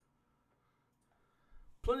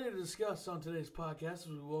Plenty to discuss on today's podcast as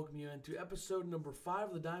we welcome you into episode number 5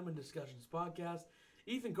 of the Diamond Discussions podcast.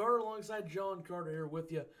 Ethan Carter alongside John Carter here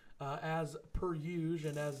with you as per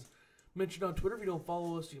usual. And as mentioned on Twitter, if you don't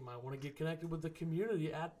follow us, you might want to get connected with the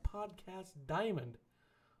community at Podcast Diamond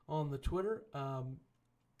on the Twitter. A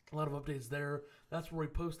lot of updates there. That's where we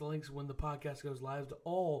post the links when the podcast goes live to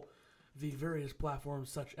all the various platforms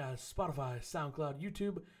such as Spotify, SoundCloud,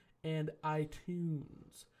 YouTube, and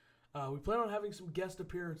iTunes. We plan on having some guest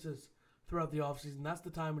appearances throughout the offseason. That's the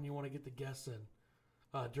time when you want to get the guests in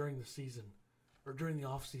during the season. Or during the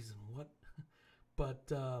offseason. What? But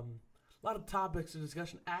a lot of topics to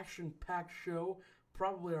discussion. Action-packed show.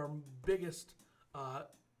 Probably our biggest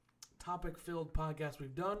topic-filled podcast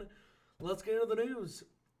we've done. Let's get into the news.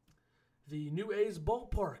 The new A's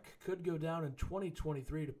ballpark could go down in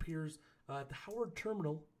 2023. It appears at the Howard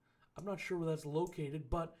Terminal. I'm not sure where that's located,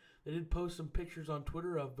 but they did post some pictures on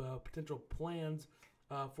Twitter of potential plans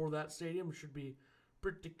for that stadium. It should be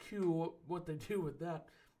pretty cool what they do with that.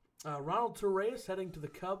 Ronald Torreyes heading to the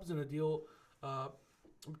Cubs in a deal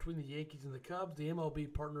between the Yankees and the Cubs. The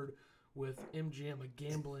MLB partnered with MGM, a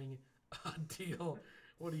gambling deal.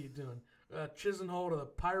 What are you doing? Chisenhall to the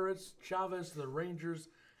Pirates, Chavez to the Rangers,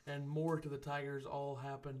 and more to the Tigers all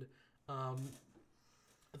happened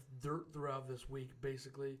throughout this week,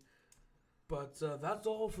 basically. But that's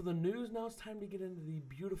all for the news. Now it's time to get into the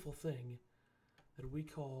beautiful thing that we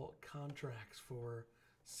call contracts for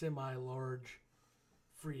semi-large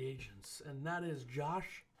free agents. And that is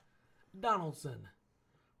Josh Donaldson,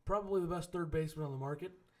 probably the best third baseman on the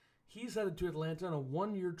market. He's headed to Atlanta on a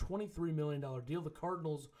 1-year, $23 million deal. The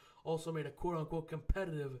Cardinals also made a quote-unquote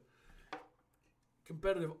competitive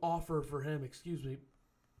offer for him. Excuse me.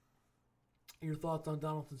 Your thoughts on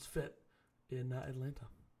Donaldson's fit in Atlanta?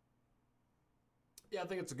 Yeah, I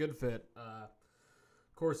think it's a good fit.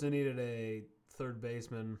 Of course, they needed a third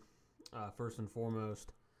baseman first and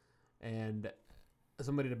foremost, and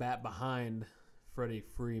somebody to bat behind Freddie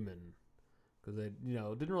Freeman because they,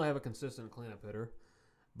 didn't really have a consistent cleanup hitter.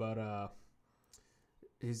 But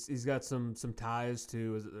he's got some ties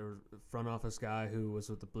to a front office guy who was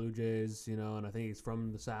with the Blue Jays, and I think he's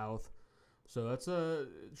from the South. So that's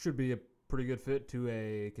should be a pretty good fit to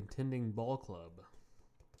a contending ball club.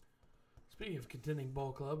 Speaking of contending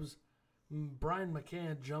ball clubs, Brian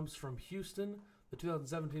McCann jumps from Houston, the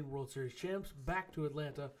 2017 World Series champs, back to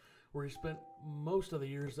Atlanta, where he spent most of the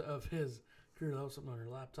years of his career. That was something on your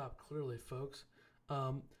laptop, clearly, folks.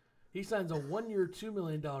 He signs a 1-year, $2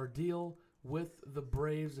 million deal with the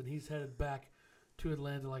Braves, and he's headed back to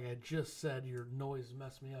Atlanta. Like I just said, your noise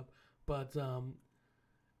messed me up. But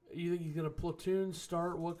you think he's going to platoon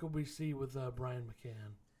start? What could we see with Brian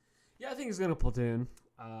McCann? Yeah, I think he's going to platoon.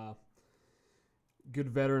 Good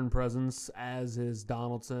veteran presence, as is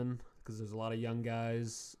Donaldson, because there's a lot of young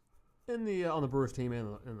guys on the Brewers team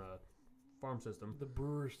and in the farm system. The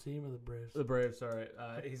Brewers team or the Braves? The Braves, sorry.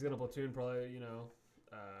 He's going to platoon probably,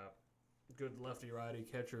 good lefty-righty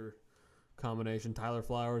catcher combination. Tyler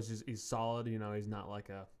Flowers, he's solid. He's not like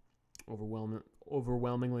a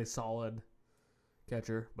overwhelmingly solid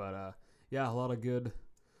catcher. But, yeah, a lot of good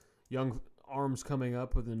young arms coming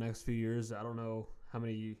up within the next few years. I don't know how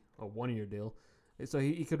many, a 1-year deal. So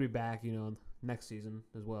he could be back, next season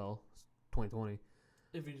as well, 2020.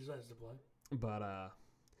 If he decides to play. But,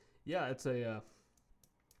 yeah, it's a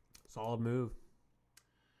solid move.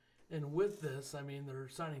 And with this, they're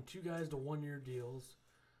signing 2 guys to 1-year deals.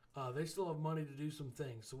 They still have money to do some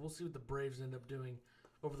things. So we'll see what the Braves end up doing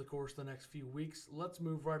over the course of the next few weeks. Let's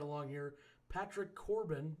move right along here. Patrick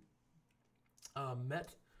Corbin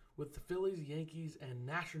met with the Phillies, Yankees, and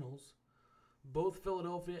Nationals. Both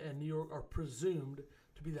Philadelphia and New York are presumed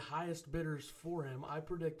to be the highest bidders for him. I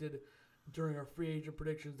predicted during our free agent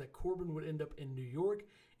predictions that Corbin would end up in New York.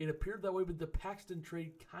 It appeared that way, but the Paxton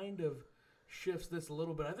trade kind of shifts this a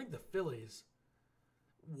little bit. I think the Phillies,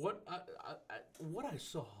 what I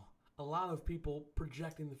saw, a lot of people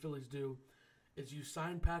projecting the Phillies do is you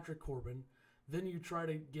sign Patrick Corbin, then you try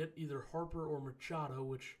to get either Harper or Machado,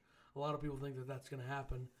 which a lot of people think that that's going to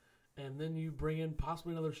happen, and then you bring in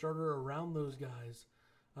possibly another starter around those guys,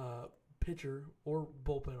 pitcher or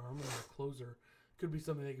bullpen arm or closer. Could be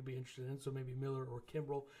something they could be interested in, so maybe Miller or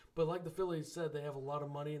Kimbrel. But like the Phillies said, they have a lot of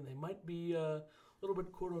money, and they might be a little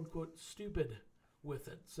bit quote-unquote stupid with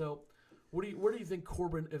it. So where do you think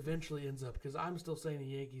Corbin eventually ends up? Because I'm still saying the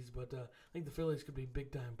Yankees, but I think the Phillies could be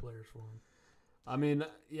big-time players for him.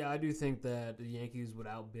 Yeah, I do think that the Yankees would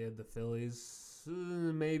outbid the Phillies.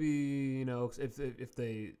 Maybe, if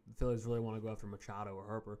the Phillies really want to go after Machado or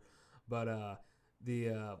Harper. But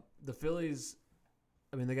the Phillies,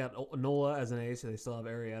 they got Nola as an ace, so they still have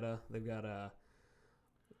Arrieta. They've got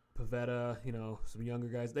Pavetta, some younger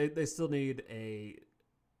guys. They still need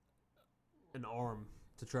an arm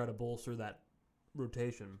to try to bolster that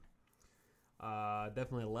rotation.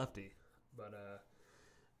 Definitely a lefty, but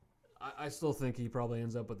I still think he probably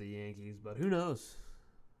ends up with the Yankees. But who knows?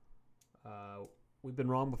 We've been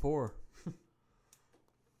wrong before.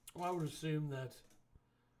 Well, I would assume that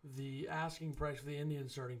the asking price for the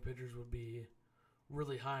Indians starting pitchers would be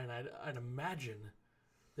really high, and I'd imagine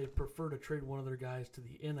they'd prefer to trade one of their guys to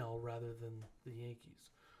the NL rather than the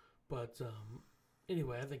Yankees. But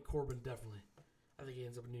anyway, I think Corbin definitely. I think he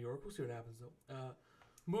ends up in New York. We'll see what happens, though.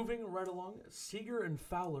 Moving right along, Seager and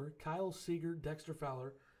Fowler, Kyle Seager, Dexter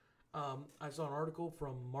Fowler. I saw an article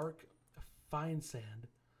from Mark Feinsand,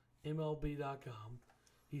 MLB.com.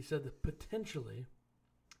 He said that potentially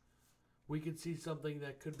we could see something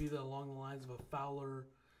that could be along the lines of a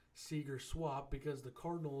Fowler-Seager swap because the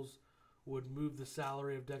Cardinals would move the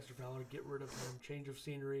salary of Dexter Fowler, get rid of him, change of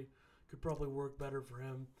scenery, could probably work better for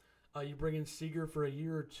him. You bring in Seager for a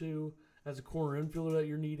year or two as a corner infielder that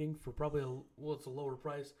you're needing for probably it's a lower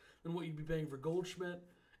price than what you'd be paying for Goldschmidt,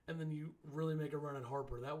 and then you really make a run at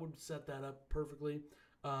Harper. That would set that up perfectly.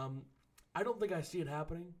 I don't think I see it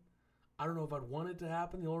happening. I don't know if I'd want it to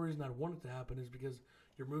happen. The only reason I'd want it to happen is because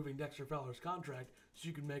you're moving Dexter Fowler's contract so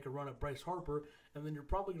you can make a run at Bryce Harper, and then you're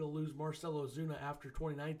probably going to lose Marcell Ozuna after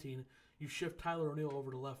 2019. You shift Tyler O'Neill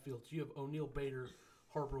over to left field. So you have O'Neill, Bader,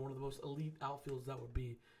 Harper, one of the most elite outfields that would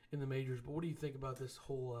be in the majors. But what do you think about this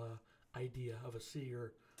whole idea of a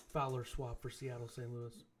Seager-Fowler swap for Seattle-St.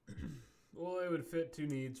 Louis? Well, it would fit two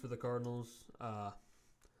needs for the Cardinals.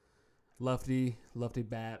 Lefty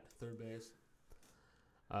bat, third base.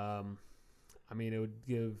 It would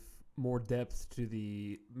give more depth to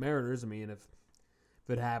the Mariners. If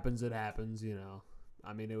it happens, it happens, It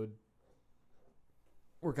would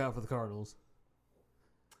work out for the Cardinals,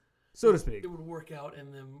 so to speak. It would work out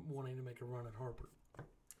in them wanting to make a run at Harper.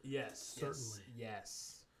 Yes. Certainly.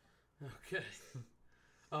 Yes. Okay.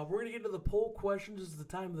 We're going to get to the poll questions. This is the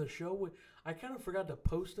time of the show. I kind of forgot to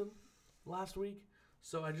post them last week,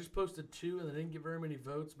 so I just posted 2, and they didn't get very many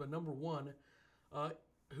votes. But number 1,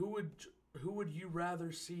 who would you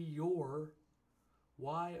rather see your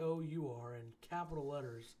YOUR in capital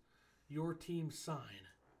letters your team sign?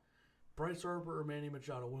 Bryce Harper or Manny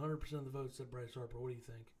Machado? 100% of the votes said Bryce Harper. What do you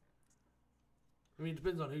think? It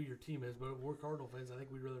depends on who your team is, but if we're Cardinal fans, I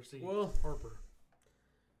think we'd rather see Harper.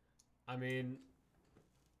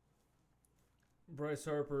 Bryce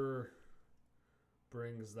Harper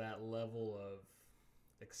brings that level of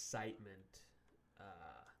excitement,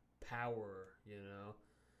 power,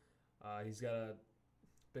 He's got a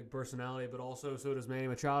big personality, but also so does Manny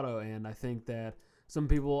Machado. And I think that some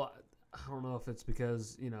people, I don't know if it's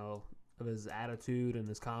because, of his attitude and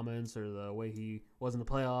his comments or the way he was in the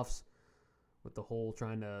playoffs with the whole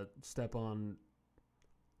trying to step on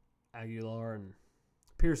Aguilar and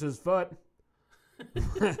pierce his foot.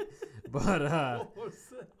 But I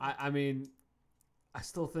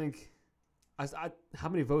still think how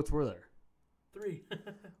many votes were there? 3.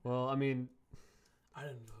 Well, I didn't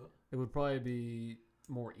vote. It would probably be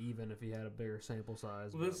more even if he had a bigger sample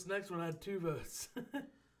size. Well, this next one had 2 votes.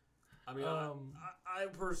 I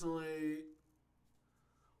personally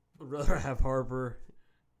would rather have Harper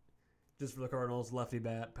just for the Cardinals, lefty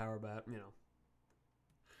bat, power bat,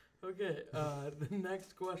 Okay, the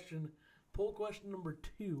next question, poll question number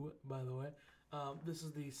 2, by the way. This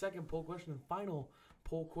is the second poll question and final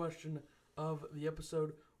poll question of the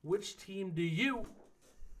episode. Which team do you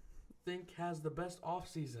think has the best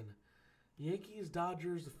offseason? Yankees,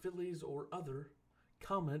 Dodgers, the Phillies, or other?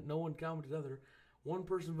 Comment. No one commented other. One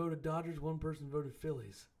person voted Dodgers, one person voted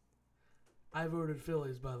Phillies. I voted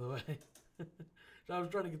Phillies, by the way. So I was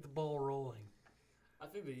trying to get the ball rolling. I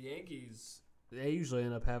think the Yankees, they usually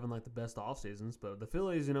end up having the best off seasons, but the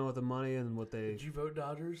Phillies, with the money and what they... Did you vote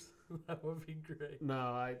Dodgers? That would be great. No,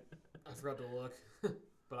 I forgot to look,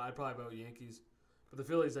 but I'd probably vote Yankees. But the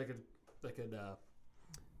Phillies, they could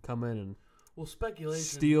come in and speculation,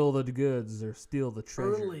 steal the goods or steal the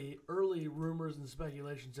treasure. Early rumors and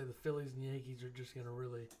speculation say the Phillies and Yankees are just going to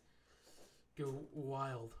really go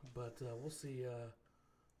wild, but we'll see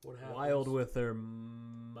what happens. Wild with their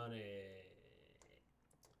money.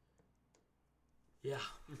 Yeah.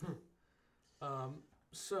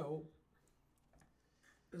 So,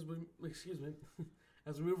 as we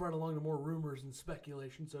move right along to more rumors and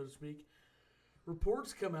speculation, so to speak,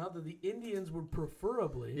 reports come out that the Indians would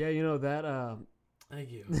preferably... Yeah, that...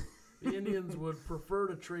 Thank you. The Indians would prefer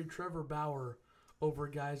to trade Trevor Bauer over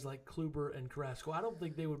guys like Kluber and Carrasco. I don't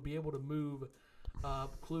think they would be able to move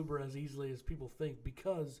Kluber as easily as people think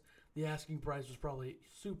because the asking price was probably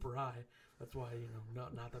super high. That's why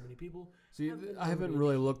not that many people. See, I haven't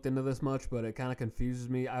really looked into this much, but it kind of confuses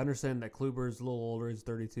me. I understand that Kluber's a little older; he's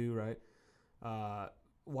 32, right?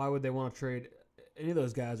 Why would they want to trade any of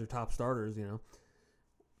those guys? Are top starters,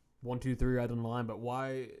 1, 2, 3 right on the line. But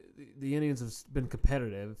why the Indians have been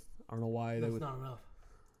competitive? I don't know why That's they would. not enough.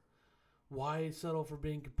 Why settle for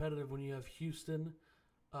being competitive when you have Houston,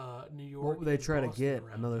 New York? What would they and try to Boston get?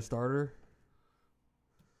 around? Another starter?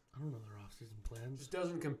 I don't know their offseason plans. Just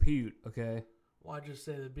doesn't compute. Okay, Well, I just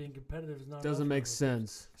say that being competitive is not doesn't enough make for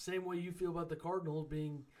sense. them. Same way you feel about the Cardinals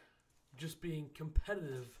being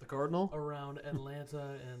competitive The Cardinal? around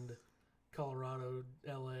Atlanta and Colorado,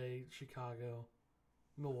 LA, Chicago,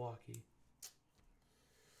 Milwaukee.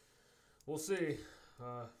 We'll see.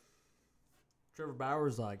 Trevor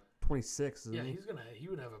Bauer's like 26, isn't Yeah, he? he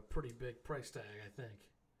would have a pretty big price tag, I think.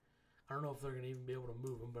 I don't know if they're gonna even be able to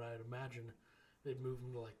move him, but I'd imagine they'd move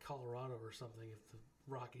him to like Colorado or something if the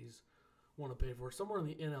Rockies want to pay for it. Somewhere in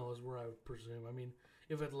the NL is where I would presume. I mean,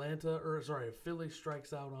 if if Philly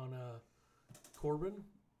strikes out on Corbin,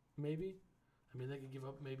 maybe. I mean, they could give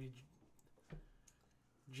up maybe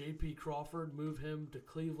J.P. Crawford, move him to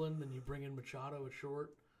Cleveland, and you bring in Machado at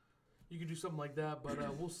short. You could do something like that, but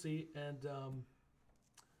we'll see. And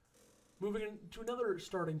moving into another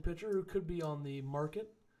starting pitcher who could be on the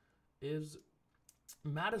market is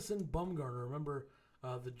Madison Bumgarner. Remember,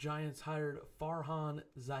 the Giants hired Farhan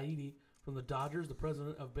Zaidi from the Dodgers, the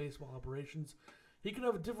president of baseball operations. He could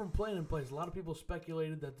have a different plan in place. A lot of people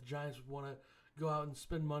speculated that the Giants would want to go out and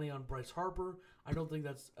spend money on Bryce Harper. I don't think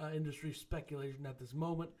that's industry speculation at this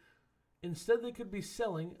moment. Instead, they could be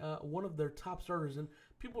selling one of their top starters. And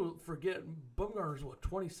people forget Bumgarner's,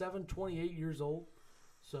 27, 28 years old.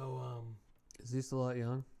 So, Is he still that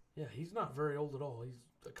young? yeah, he's not very old at all. He's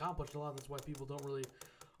accomplished a lot. That's why people don't really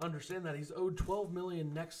understand that. He's owed $12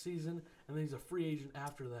 million next season, and then he's a free agent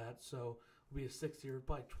after that. So it'll be a 6th year,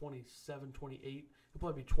 probably 27, 28. He'll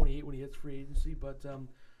probably be 28 when he hits free agency. But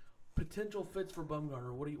potential fits for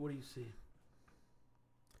Bumgarner. What do you see?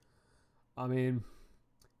 I mean,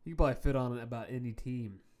 he could probably fit on about any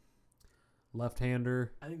team.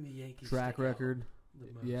 Left-hander, I think the Yankees track stick out record. the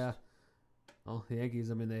most. Yeah. Oh, the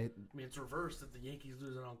Yankees, I mean, It's reversed. If the Yankees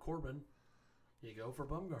lose it on Corbin, you go for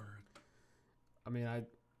Bumgarner.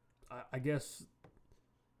 I guess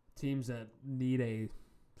teams that need a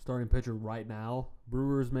starting pitcher right now,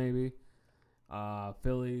 Brewers maybe,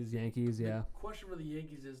 Phillies, Yankees, yeah. The question for the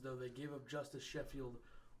Yankees is, though, they gave up Justice Sheffield.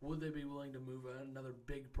 Would they be willing to move another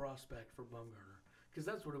big prospect for Bumgarner? Because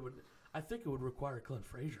that's what it would. I think it would require Clint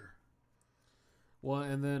Frazier. Well,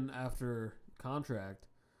 and then after contract,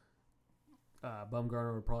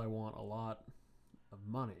 Bumgarner would probably want a lot of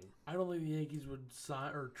money. I don't think the Yankees would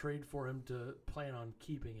sign or trade for him to plan on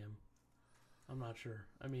keeping him. I'm not sure.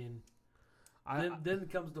 I mean, then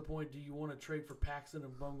comes the point: do you want to trade for Paxton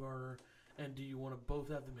and Bumgarner, and do you want to both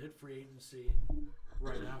have them hit free agency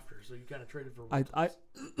right after? So you kind of traded for.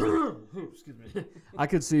 Excuse me. I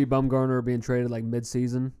could see Bumgarner being traded like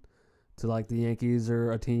mid-season to like the Yankees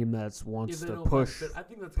or a team that wants If they to don't push. find a fit. I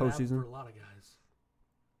think that's going to happen postseason. for a lot of guys.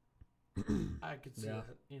 I could see Yeah.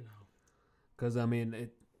 that, Because I mean,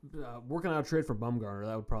 working out a trade for Bumgarner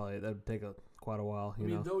that would take quite a while. You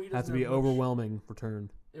know, though he have to doesn't be have much- overwhelming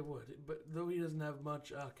return. It would, but though he doesn't have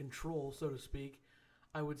much control, so to speak,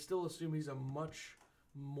 I would still assume he's a much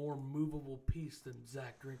more movable piece than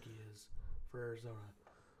Zach Greinke is for Arizona.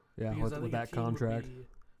 Yeah, Because I with think a that team would contract, be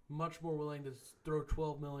much more willing to throw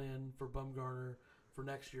 $12 million for Bumgarner for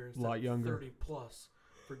next year instead Lot of younger. 30 plus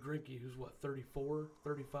for Greinke, who's 34,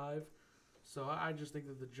 35. So I just think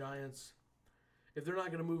that the Giants, if they're not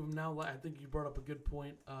going to move him now, I think you brought up a good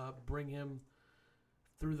point. Bring him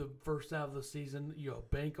through the first half of the season.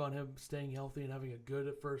 Bank on him staying healthy and having a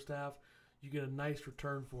good first half. You get a nice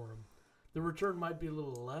return for him. The return might be a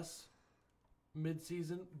little less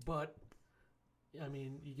mid-season, but I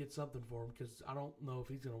mean, you get something for him because I don't know if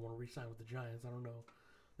he's going to want to re-sign with the Giants. I don't know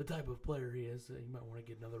the type of player he is. He might want to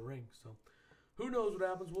get another ring. So who knows what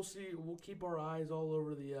happens? We'll see. We'll keep our eyes all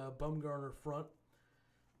over the Bumgarner front.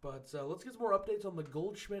 But let's get some more updates on the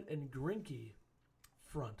Goldschmidt and Greinke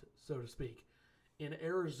front, so to speak, in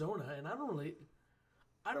Arizona. And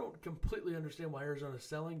I don't completely understand why Arizona's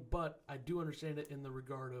selling, but I do understand it in the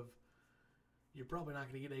regard of you're probably not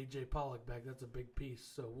going to get A.J. Pollock back. That's a big piece,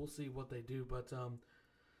 so we'll see what they do. But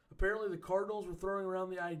apparently the Cardinals were throwing around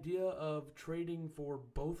the idea of trading for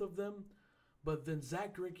both of them, but then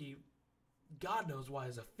Zach Greinke, God knows why,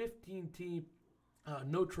 has a 15-team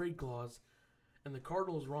no-trade clause, and the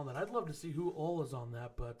Cardinals were on that. I'd love to see who all is on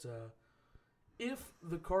that, but if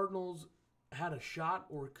the Cardinals had a shot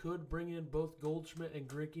or could bring in both Goldschmidt and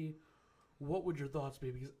Greinke, what would your thoughts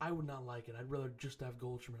be? Because I would not like it. I'd rather just have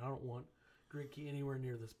Goldschmidt. I don't want Greinke anywhere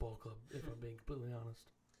near this ball club, if I'm being completely honest.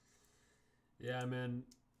 Yeah, man.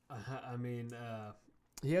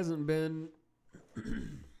 He hasn't been.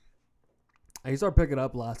 He started picking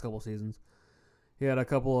up the last couple seasons. He had a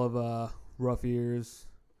couple of rough years.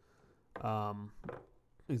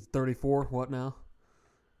 He's 34. What now?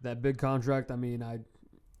 That big contract. I mean, I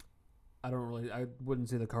wouldn't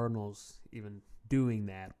see the Cardinals even doing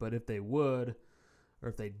that. But if they would, or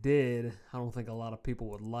if they did, I don't think a lot of people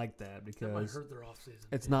would like that because That might hurt their offseason.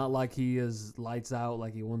 it's not like he is lights out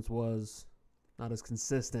like he once was. Not as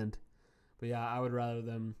consistent. But yeah, I would rather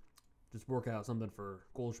them just work out something for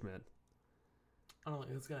Goldschmidt. I don't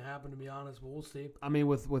think it's going to happen, to be honest, but we'll see. I mean,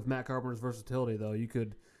 with Matt Carpenter's versatility, though, you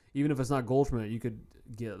could, even if it's not Goldschmidt, you could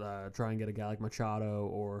get try and get a guy like Machado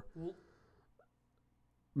or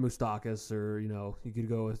Moustakas, or you could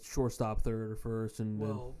go with shortstop, third or first, and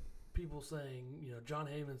people saying John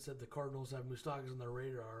Heyman said the Cardinals have Moustakas on their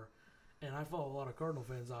radar, and I follow a lot of Cardinal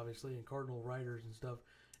fans, obviously, and Cardinal writers and stuff.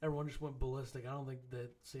 Everyone just went ballistic. I don't think that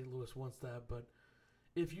St. Louis wants that, but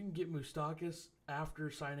if you can get Moustakas after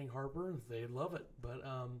signing Harper, they love it. But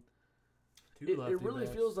it really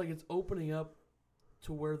feels like it's opening up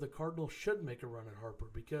to where the Cardinals should make a run at Harper,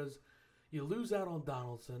 because you lose out on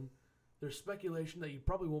Donaldson. There's speculation that you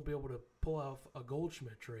probably won't be able to pull off a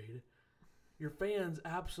Goldschmidt trade. Your fans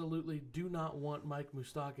absolutely do not want Mike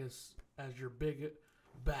Moustakas as your big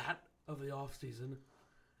bat of the offseason.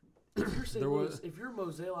 If you're St. Louis, if you're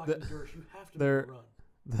Mozeliak and Dersh, you have to make a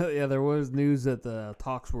run. Yeah, there was news that the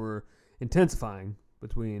talks were intensifying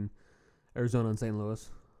between Arizona and St. Louis.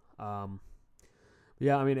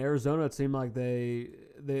 Yeah, I mean, Arizona, it seemed like they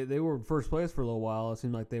were in first place for a little while. It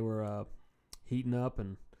seemed like they were heating up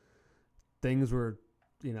and things were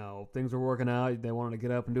working out. They wanted to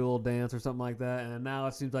get up and do a little dance or something like that. And now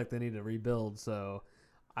it seems like they need to rebuild. So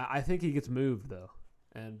I think he gets moved, though.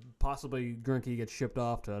 And possibly Greinke gets shipped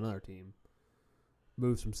off to another team.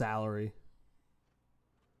 Move some salary.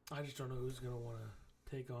 I just don't know who's going to want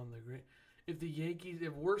to take on the Green.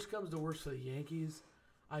 If worse comes to worse for the Yankees,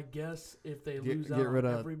 I guess if they lose out on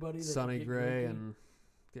everybody, they Sonny get Gray Greinke. And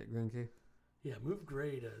get Greinke. Yeah, move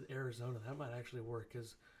Gray to Arizona. That might actually work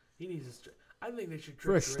because he needs to. I think they should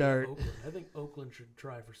for a trade Gray start. to Oakland. I think Oakland should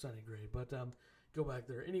try for Sonny Gray, but go back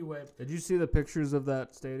there anyway. Did you see the pictures of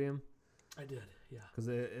that stadium? I did, yeah. Because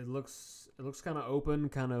it looks kind of open,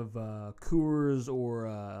 kind of Coors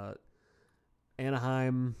or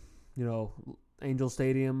Anaheim, Angel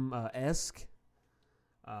Stadium esque.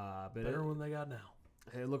 But Better one they got now.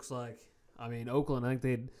 It looks like, Oakland. I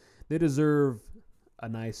think they deserve a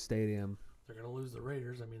nice stadium. They're gonna lose the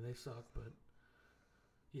Raiders. They suck, but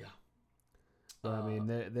yeah. But,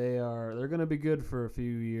 they're gonna be good for a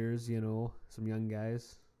few years. Some young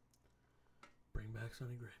guys. Bring back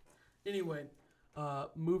Sonny Gray. Anyway,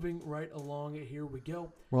 moving right along, here we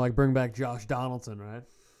go. We're like, bring back Josh Donaldson, right?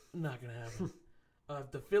 Not going to happen. If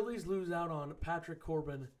the Phillies lose out on Patrick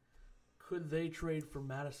Corbin, could they trade for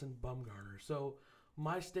Madison Bumgarner? So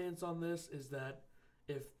my stance on this is that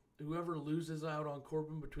if whoever loses out on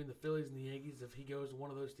Corbin between the Phillies and the Yankees, if he goes to one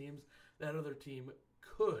of those teams, that other team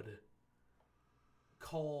could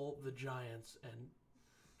call the Giants and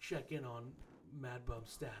check in on Mad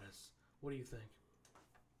Bum's status. What do you think?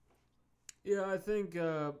 Yeah, I think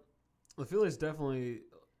the Phillies definitely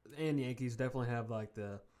and Yankees definitely have like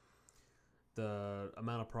the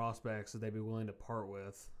amount of prospects that they'd be willing to part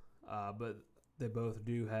with, but they both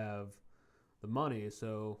do have the money,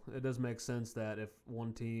 so it does make sense that if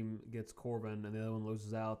one team gets Corbin and the other one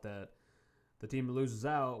loses out, that the team that loses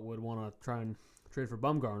out would want to try and trade for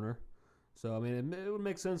Bumgarner. So it would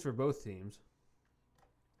make sense for both teams.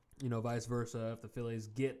 Vice versa. If the Phillies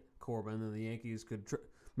get Corbin, then the Yankees could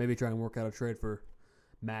maybe try and work out a trade for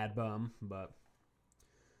Mad Bum, but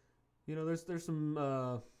there's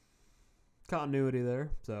some continuity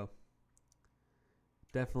there, so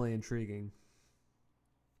definitely intriguing.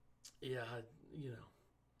 Yeah,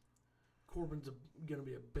 Corbin's going to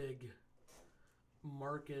be a big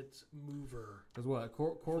market mover. Because what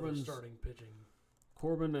Corbin's starting pitching.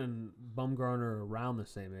 Corbin and Bumgarner are around the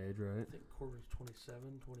same age, right? I think Corbin's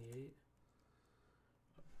 27, 28.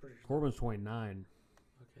 Pretty sure. Corbin's 29.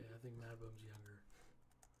 Okay, I think Mad Bum's younger.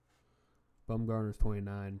 Bumgarner's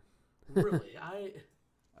 29. Really? I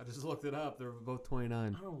just looked it up. They're both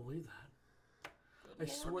 29. I don't believe that. I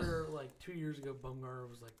swear, 2 years ago, Bumgarner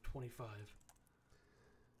was 25.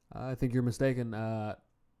 I think you're mistaken.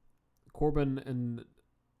 Corbin in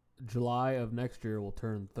July of next year will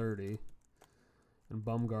turn 30. And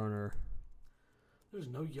Bumgarner There's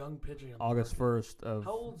no young pitching on the August market. 1st of.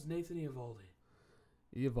 How old's Nathan Eovaldi?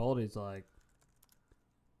 Eovaldi's like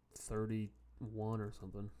 31 or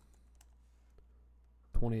something.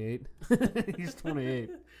 28. He's 28.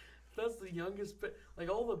 That's the youngest. Like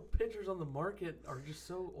all the pitchers on the market are just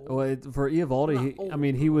so old. Well, for Eovaldi, Not he, old, I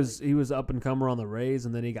mean, but he was up and comer on the Rays,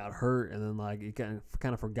 and then he got hurt, and then like you kind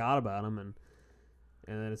of forgot about him, and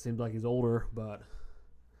then it seems like he's older, but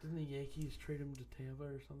Didn't the Yankees trade him to Tampa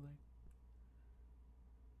or something?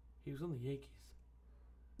 He was on the Yankees.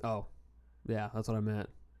 oh, yeah, that's what I meant.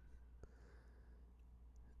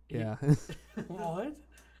 He- Yeah, What?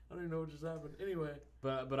 I don't even know what just happened. Anyway,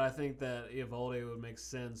 but I think that Eovaldi would make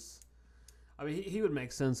sense. I mean, he would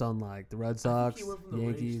make sense on like the Red I think Sox, he went from the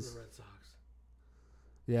Rays Yankees. to the Red Sox.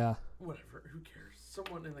 Yeah, Whatever. Who cares?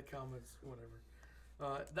 Someone in the comments.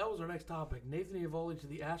 Whatever. That was our next topic. Nathan Eovaldi to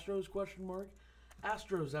the Astros? Question mark.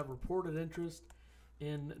 Astros have reported interest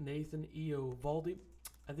in Nathan Eovaldi.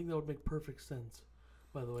 I think that would make perfect sense.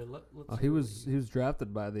 By the way, let's. he was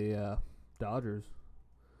drafted by the Dodgers,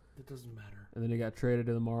 It doesn't matter. and then he got traded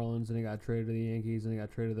to the Marlins, and he got traded to the Yankees, and he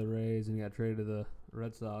got traded to the Rays, and he got traded to the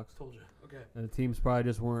Red Sox. Told you. Okay. And the teams probably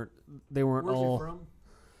just weren't Where's all he from?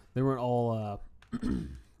 they weren't all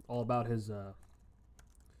all about his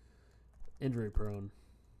injury prone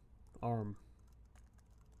arm.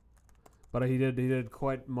 But he did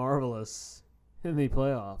quite marvelous in the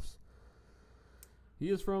playoffs. He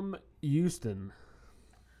is from Houston.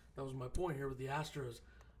 That was my point here with the Astros.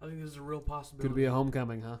 I think this is a real possibility. Could be a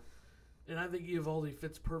homecoming, huh? And I think Eovaldi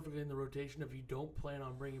fits perfectly in the rotation if you don't plan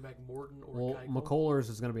on bringing back Morton or Well, Keuchel. McCullers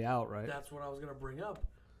is going to be out, right? That's what I was going to bring up.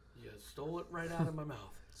 You stole it right out of my mouth.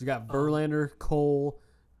 So you got Verlander, Cole,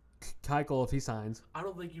 Keuchel if he signs. I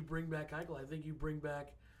don't think you bring back Keuchel. I think you bring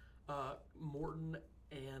back Morton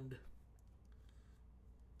and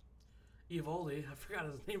Eovaldi. I forgot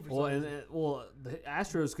his name for Well, some and reason. the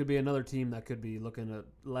Astros could be another team that could be looking at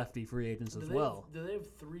lefty free agents as well. Do they have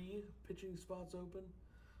 3 pitching spots open?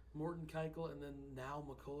 Morton, Keuchel, and then now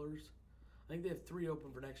McCullers. I think they have 3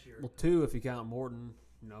 open for next year. Well, 2 if you count Morton.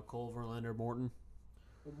 Cole, Verlander, Morton.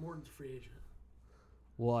 Well, Morton's a free agent.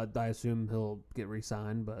 Well, I assume he'll get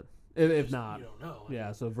re-signed, but if not, You don't know. I yeah.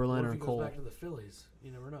 mean, So what Verlander if he and goes Cole back to the Phillies?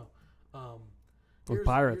 You never know. with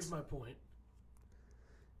Pirates. Here's my point.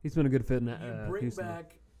 He's been a good fit in You bring Houston.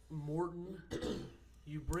 back Morton.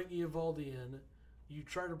 You bring Eovaldi in. You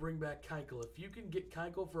try to bring back Keuchel. If you can get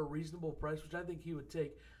Keuchel for a reasonable price, which I think he would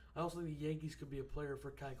take, I also think the Yankees could be a player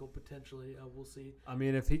for Keuchel potentially. We'll see. I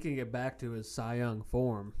mean, if he can get back to his Cy Young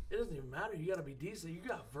form, It doesn't even matter. You got to be decent. You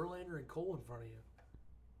got Verlander and Cole in front of you.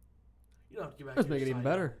 You don't have to get back let's to make your it even Cy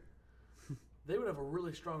Young. better. They would have a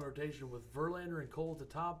really strong rotation with Verlander and Cole at the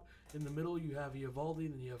top. In the middle, you have Eovaldi,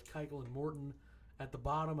 then you have Keuchel and Morton. At the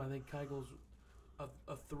bottom, I think Keuchel's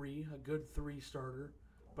a 3, a good 3 starter.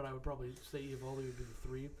 But I would probably say Eovaldi would be the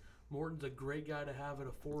 3. Morton's a great guy to have at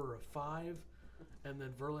a 4 or a 5. And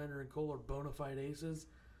then Verlander and Cole are bona fide aces.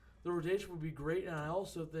 The rotation would be great. And I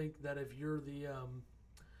also think that if you're the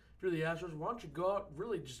Astros, why don't you go out,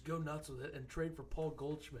 really just go nuts with it and trade for Paul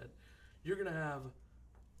Goldschmidt. You're going to have...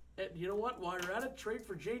 And you know what? While you're at it, trade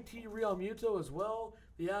for JT Realmuto as well.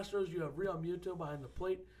 The Astros, you have Realmuto behind the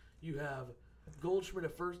plate. You have Goldschmidt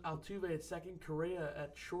at first, Altuve at second, Correa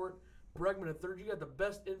at short, Bregman at third. You got the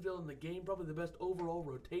best infield in the game, probably the best overall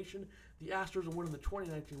rotation. The Astros are winning the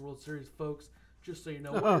 2019 World Series, folks. Just so you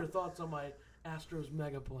know. What are your thoughts on my Astros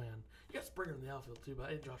mega plan? You got Springer in the outfield, too, but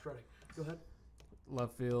hey, Josh Reddick. Go ahead.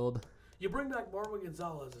 Left field. You bring back Marwin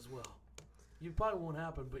Gonzalez as well. You probably won't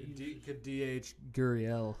happen, but you Could DH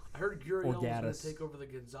Gurriel. I heard Gurriel was going Gaddis. to take over the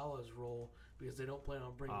Gonzalez role because they don't plan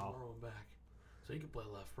on bringing Oh. Marwin back. So he can play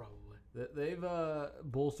left probably. They've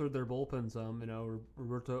bolstered their bullpen some.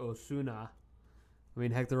 Roberto Osuna. I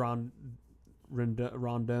mean, Hector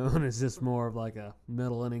Rondon is just more of like a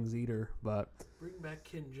middle innings eater, but Bring back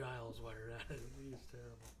Ken Giles while you're at it. He's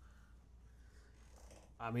terrible.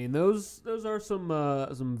 I mean those are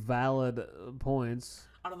some valid points.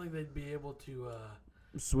 I don't think they'd be able to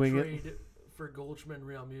Swing it. trade for Goldschmidt and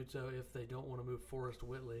Realmuto if they don't want to move Forrest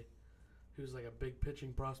Whitley, who's like a big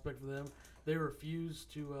pitching prospect for them. They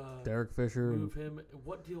refused to Derek Fisher move him.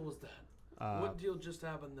 What deal was that? and What deal just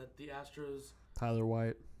happened that the Astros... Tyler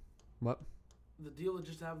White. What? The deal that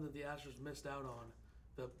just happened that the Astros missed out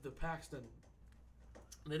on, the Paxton.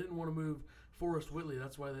 They didn't want to move Forrest Whitley.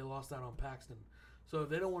 That's why they lost out on Paxton. So if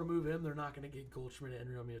they don't want to move him, they're not going to get Goldschmidt and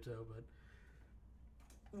Realmuto. But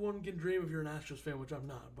one can dream if you're an Astros fan, which I'm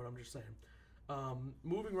not, but I'm just saying.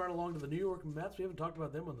 Moving right along to the New York Mets, we haven't talked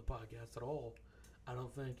about them on the podcast at all, I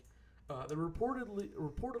don't think. They're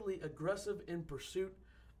reportedly aggressive in pursuit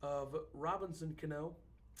of Robinson Cano.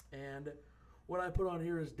 And what I put on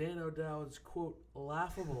here is Dan O'Dowd's, quote,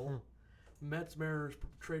 laughable Mets-Mariners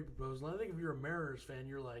trade proposal. And I think if you're a Mariners fan,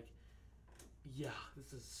 you're like, yeah,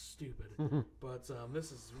 this is stupid. But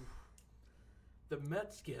this is... The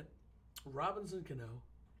Mets get Robinson Cano,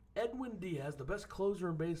 Edwin Diaz, the best closer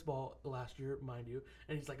in baseball last year, mind you,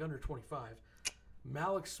 and he's like under 25.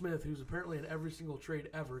 Malik Smith, who's apparently in every single trade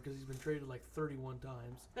ever because he's been traded like 31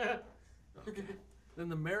 times. Okay. Then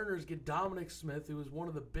the Mariners get Dominic Smith, who was one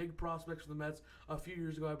of the big prospects for the Mets a few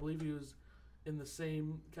years ago. I believe he was in the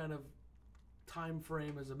same kind of time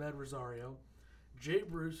frame as Ahmed Rosario. Jay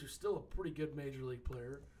Bruce, who's still a pretty good major league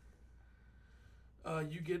player.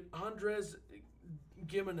 You get Andres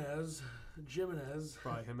Jimenez.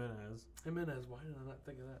 Probably Jimenez. Why did I not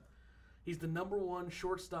think of that? He's the number one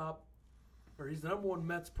shortstop, or he's the number one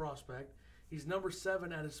Mets prospect. He's number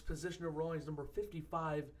 7 at his position overall. He's number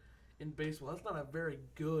 55 in baseball. That's not a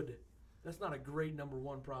great number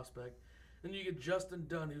 1 prospect. Then you get Justin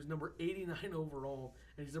Dunn, who's number 89 overall,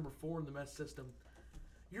 and he's number 4 in the Mets system.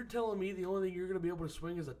 You're telling me the only thing you're going to be able to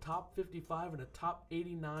swing is a top 55 and a top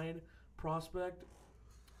 89 prospect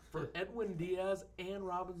for Edwin Diaz and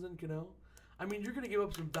Robinson Cano? I mean, you're going to give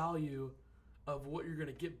up some value of what you're going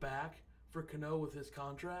to get back for Cano with his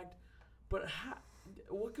contract, but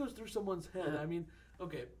what goes through someone's head? I mean,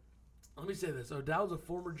 okay, let me say this. O'Dowd's a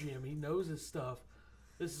former GM. He knows his stuff.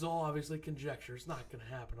 This is all obviously conjecture. It's not going to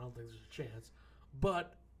happen. I don't think there's a chance.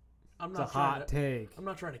 But I'm not it's a hot take. I'm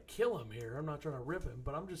not trying to kill him here. I'm not trying to rip him,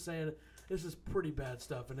 but I'm just saying this is pretty bad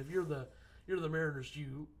stuff. And if you're the Mariners,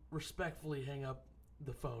 you respectfully hang up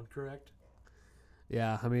the phone, correct?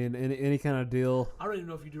 Yeah, I mean, any kind of deal. I don't even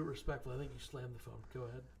know if you do it respectfully. I think you slam the phone. Go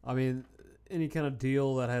ahead. I mean, any kind of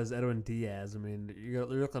deal that has Edwin Diaz. I mean, you're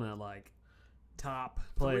looking at like top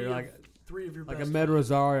player, three of your like best. Ahmed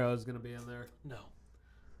Rosario is going to be in there. No,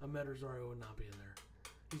 Ahmed Rosario would not be in there.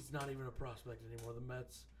 He's not even a prospect anymore. The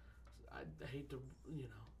Mets. I hate to, he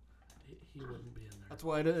wouldn't be in there. That's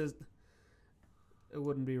why it is. It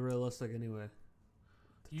wouldn't be realistic anyway.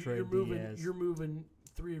 You're moving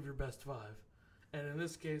 3 of your best 5. And in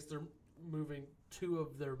this case, they're moving 2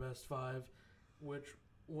 of their best 5, which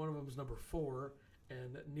one of them is number 4,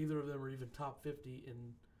 and neither of them are even top 50.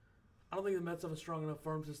 I don't think the Mets have a strong enough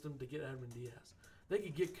farm system to get Edwin Diaz. They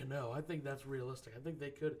could get Cano. I think that's realistic. I think they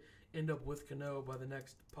could end up with Cano by the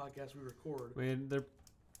next podcast we record. I mean,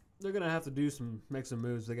 they're gonna have to make some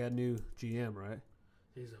moves. They got a new GM, right?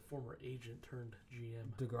 He's a former agent turned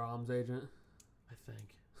GM. DeGrom's agent. I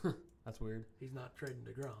think. That's weird. He's not trading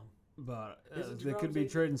DeGrom. But they could be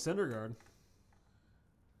trading Syndergaard.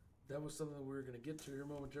 That was something we were going to get to here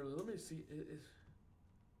momentarily. Let me see. Is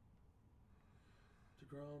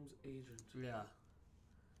DeGrom's agent? Yeah.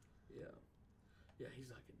 Yeah, he's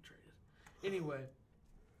not getting traded. Anyway,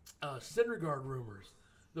 Syndergaard rumors.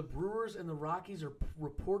 The Brewers and the Rockies are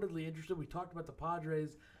reportedly interested. We talked about the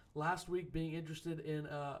Padres last week being interested in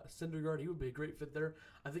Syndergaard. He would be a great fit there.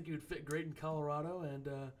 I think he would fit great in Colorado, and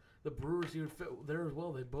the Brewers, he would fit there as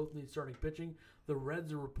well. They both need starting pitching. The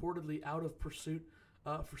Reds are reportedly out of pursuit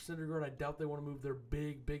for Syndergaard. I doubt they want to move their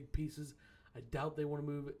big pieces. I doubt they want to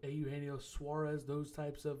move Eugenio Suarez, those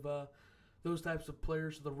types of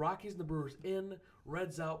players. So the Rockies and the Brewers in,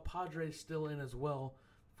 Reds out, Padres still in as well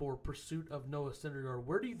for pursuit of Noah Syndergaard.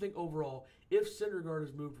 Where do you think overall, if Syndergaard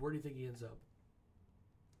is moved, where do you think he ends up?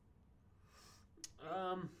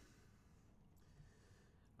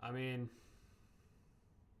 I mean,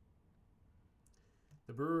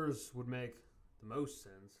 the Brewers would make the most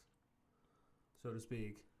sense, so to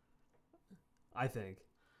speak. I think.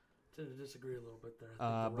 To disagree a little bit there.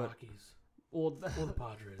 I think the Rockies. Well, or the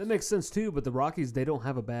Padres. That makes sense too, but the Rockies, they don't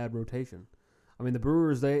have a bad rotation. I mean, the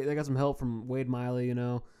Brewers, they got some help from Wade Miley,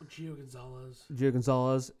 Gio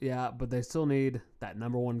Gonzalez, yeah, but they still need that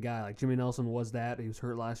number 1 guy. Like Jimmy Nelson was that. He was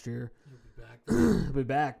hurt last year. He'll be back. He'll be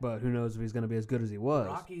back, but who knows if he's going to be as good as he was.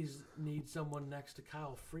 The Rockies need someone next to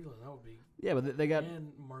Kyle Freeland. That would be. Yeah, but they got.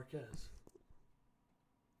 And Marquez.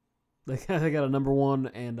 They got a number 1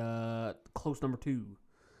 and a close number 2.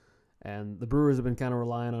 And the Brewers have been kind of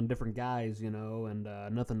relying on different guys, and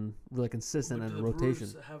nothing really consistent in the rotation.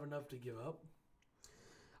 Brewers have enough to give up?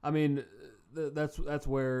 I mean, that's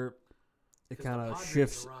where it kind of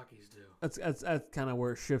shifts. The Rockies do. That's kind of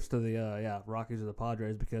where it shifts to the Rockies or the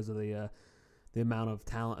Padres because of the amount of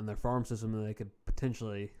talent in their farm system that they could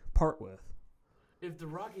potentially part with. If the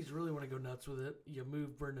Rockies really want to go nuts with it, you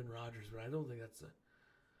move Brendan Rodgers, but I don't think that's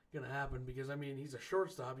going to happen because he's a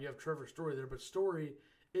shortstop. You have Trevor Story there, but Story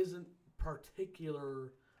isn't particularly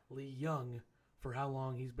young for how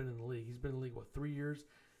long he's been in the league. He's been in the league 3 years?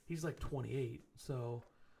 He's like 28, so.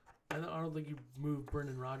 I don't think you moved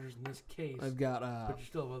Brendan Rodgers in this case. I've got. But you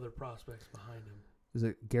still have other prospects behind him. Is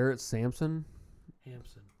it Garrett Sampson?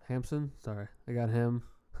 Hampson? Sorry, I got him.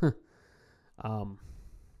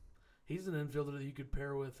 He's an infielder that you could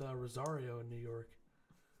pair with Rosario in New York.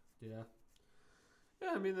 Yeah.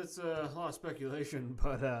 Yeah, I mean, that's a lot of speculation,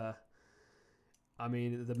 but, I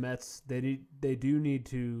mean, the Mets, they do need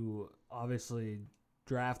to obviously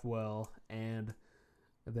draft well, and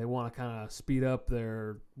if they want to kind of speed up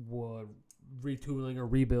their retooling or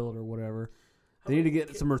rebuild or whatever, they need to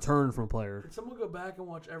get some return from a player. Can someone go back and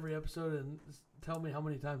watch every episode and tell me how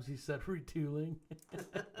many times he said retooling?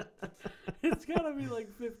 It's got to be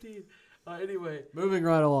like 15. Anyway. Moving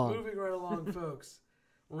right along, folks.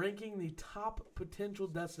 Ranking the top potential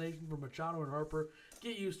destination for Machado and Harper.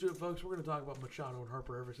 Get used to it, folks. We're going to talk about Machado and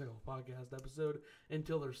Harper every single podcast episode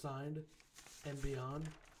until they're signed and beyond.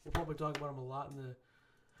 We'll probably talk about them a lot in the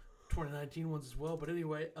 2019 ones as well. But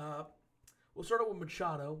anyway, we'll start out with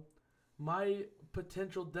Machado. My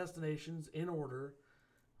potential destinations in order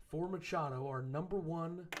for Machado are number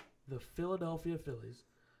 1, the Philadelphia Phillies.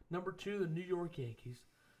 Number 2, the New York Yankees.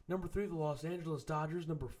 Number 3, the Los Angeles Dodgers.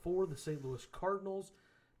 Number 4, the St. Louis Cardinals.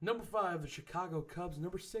 Number 5, the Chicago Cubs.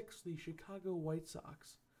 Number 6, the Chicago White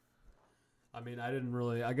Sox. I mean,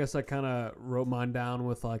 I guess I kind of wrote mine down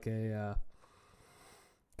with like a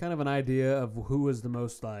kind of an idea of who was the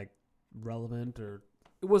most like relevant, or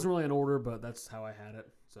it wasn't really in order, but that's how I had it.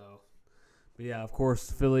 So, but yeah, of course,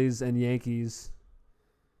 Phillies and Yankees.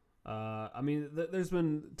 I mean, there's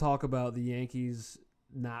been talk about the Yankees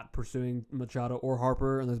not pursuing Machado or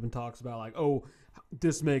Harper, and there's been talks about like, oh,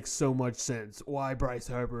 this makes so much sense. Why Bryce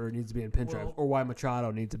Harper needs to be in Pinstripes, or why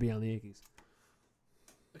Machado needs to be on the Yankees.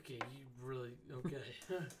 Okay, okay.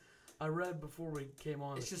 I read before we came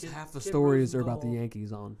on. It's just half the stories are about the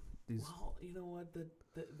Yankees on these. Well, you know what?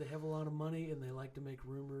 They have a lot of money and they like to make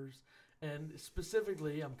rumors. And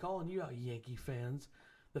specifically, I'm calling you out, Yankee fans.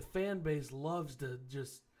 The fan base loves to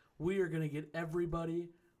we are going to get everybody.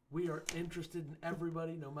 We are interested in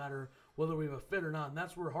everybody, no matter whether we have a fit or not. And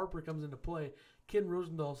that's where Harper comes into play. Ken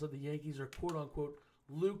Rosendahl said the Yankees are quote-unquote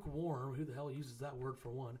lukewarm. Who the hell uses that word for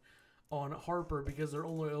one? On Harper because they're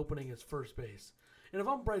only opening his first base. And if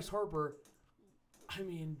I'm Bryce Harper, I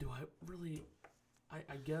mean, do I really...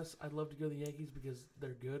 I guess I'd love to go to the Yankees because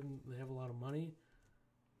they're good and they have a lot of money.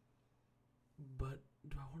 But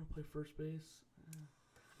do I want to play first base?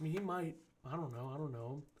 I mean, he might. I don't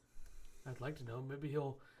know. I'd like to know. Maybe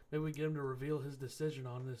we get him to reveal his decision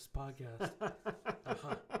on this podcast.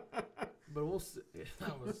 But we'll see.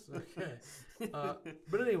 That was okay.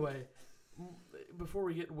 But anyway, before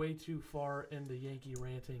we get way too far into Yankee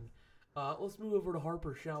ranting, let's move over to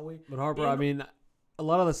Harper, shall we? But Harper, I mean, a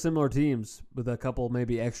lot of the similar teams with a couple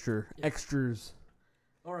maybe extras.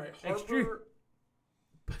 All right, Harper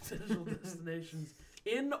potential destinations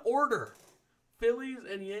in order: Phillies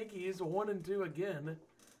and Yankees 1 and 2 again.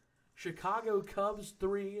 Chicago Cubs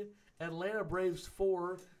 3, Atlanta Braves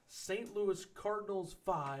 4, St. Louis Cardinals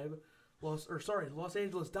 5, Los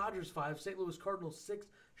Angeles Dodgers 5, St. Louis Cardinals 6,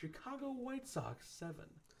 Chicago White Sox 7.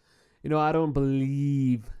 You know, I don't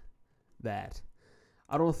believe that.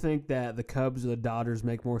 I don't think that the Cubs or the Dodgers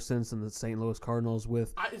make more sense than the St. Louis Cardinals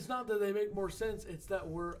with... It's not that they make more sense. It's that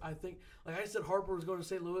I think, like I said, Harper was going to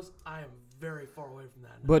St. Louis. I am very far away from that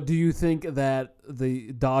now. But do you think that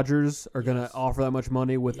the Dodgers are going to offer that much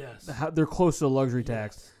money with... Yes. They're close to the luxury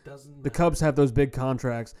tax. The Cubs have those big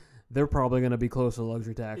contracts. They're probably going to be close to the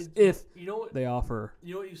luxury tax if they offer.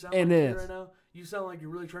 You know what you sound like right now? You sound like you're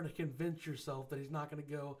really trying to convince yourself that he's not going to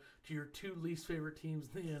go to your 2 least favorite teams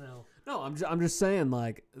in the NL. No, I'm just saying,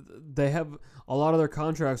 like, they have a lot of their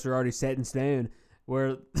contracts are already set in stone,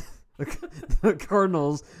 where the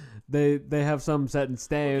Cardinals, they have some set in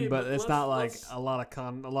stone, okay, but it's not like a lot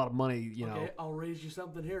of money, you know. Okay, I'll raise you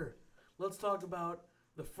something here. Let's talk about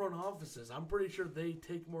the front offices. I'm pretty sure they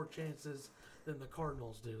take more chances than the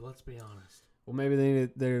Cardinals do, let's be honest. Well, maybe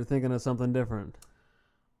they're thinking of something different.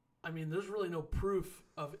 I mean, there's really no proof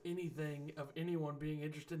of anything, of anyone being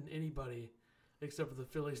interested in anybody except for the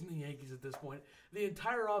Phillies and the Yankees at this point. The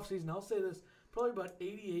entire offseason, I'll say this, probably about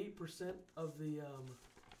 88% of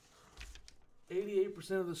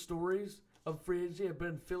the stories of free agency have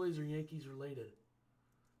been Phillies or Yankees related.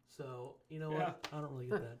 So, you know what? I don't really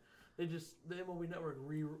get that. The MLB Network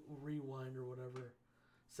Rewind or whatever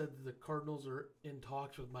said that the Cardinals are in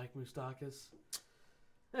talks with Mike Moustakas.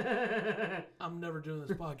 I'm never doing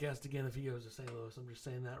this podcast again if he goes to St. Louis. I'm just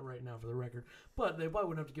saying that right now for the record. But they probably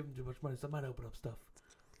wouldn't have to give him too much money, so that might open up stuff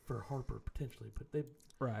for Harper potentially. But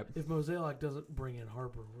if Mozeliak doesn't bring in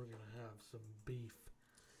Harper, we're going to have some beef.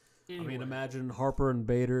 Anyway. I mean, imagine Harper and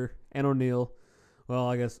Bader and O'Neill. Well,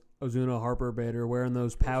 I guess Ozuna, Harper, Bader wearing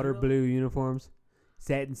those powder Ozuna? blue uniforms.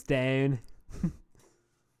 Set in stone.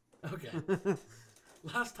 Okay.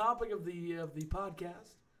 Last topic of the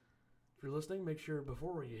podcast. If you're listening, make sure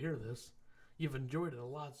before you hear this, you've enjoyed it a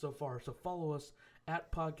lot so far. So follow us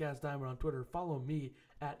at Podcast Diamond on Twitter. Follow me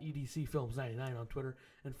at EDCFilms99 on Twitter.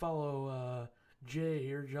 And follow Jay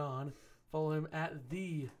here, John. Follow him at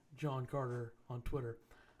the John Carter on Twitter.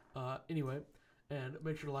 Anyway, and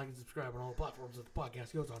make sure to like and subscribe on all the platforms that the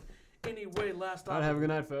podcast goes on. Anyway, last topic. Have a good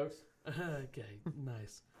night, folks. Okay,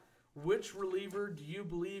 nice. Which reliever do you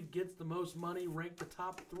believe gets the most money? Rank the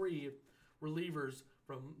top 3 relievers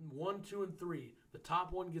from 1, 2, and 3. The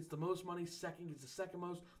top one gets the most money, second gets the second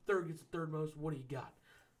most, third gets the third most. What do you got?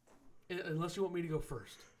 Unless you want me to go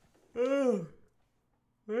first. Oh,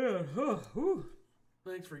 man.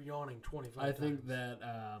 Thanks for yawning 25 times. I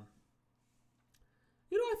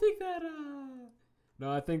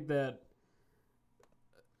think that,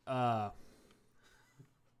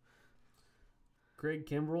 Craig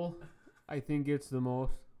Kimbrell, I think, gets the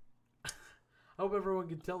most. I hope everyone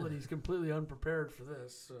can tell that he's completely unprepared for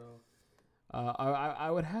this. So,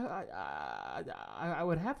 I would have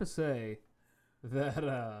to say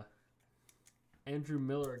that Andrew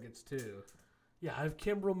Miller gets 2. yeah, I have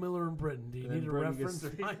Kimbrel, Miller, and Britton. Do you And need a Britton gets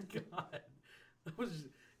reference? 3. My God. That was,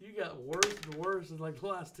 you got worse and worse in like the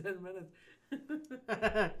last 10 minutes.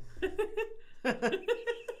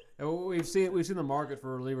 We've seen the market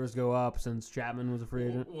for relievers go up since Chapman was a free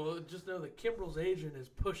agent. Well, just know that Kimbrel's agent is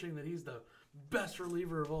pushing that he's the best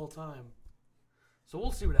reliever of all time. So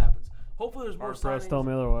we'll see what happens. Hopefully there's more Art Press signings told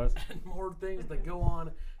me otherwise. and more things that go on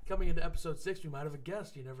coming into episode 6. We might have a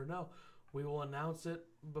guest. You never know. We will announce it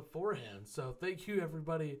beforehand. So thank you,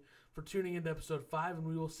 everybody, for tuning into episode 5, and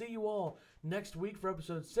we will see you all next week for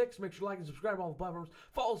episode 6. Make sure to like and subscribe on all the platforms.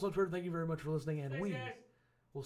 Follow us on Twitter. Thank you very much for listening, and Thanks, guys.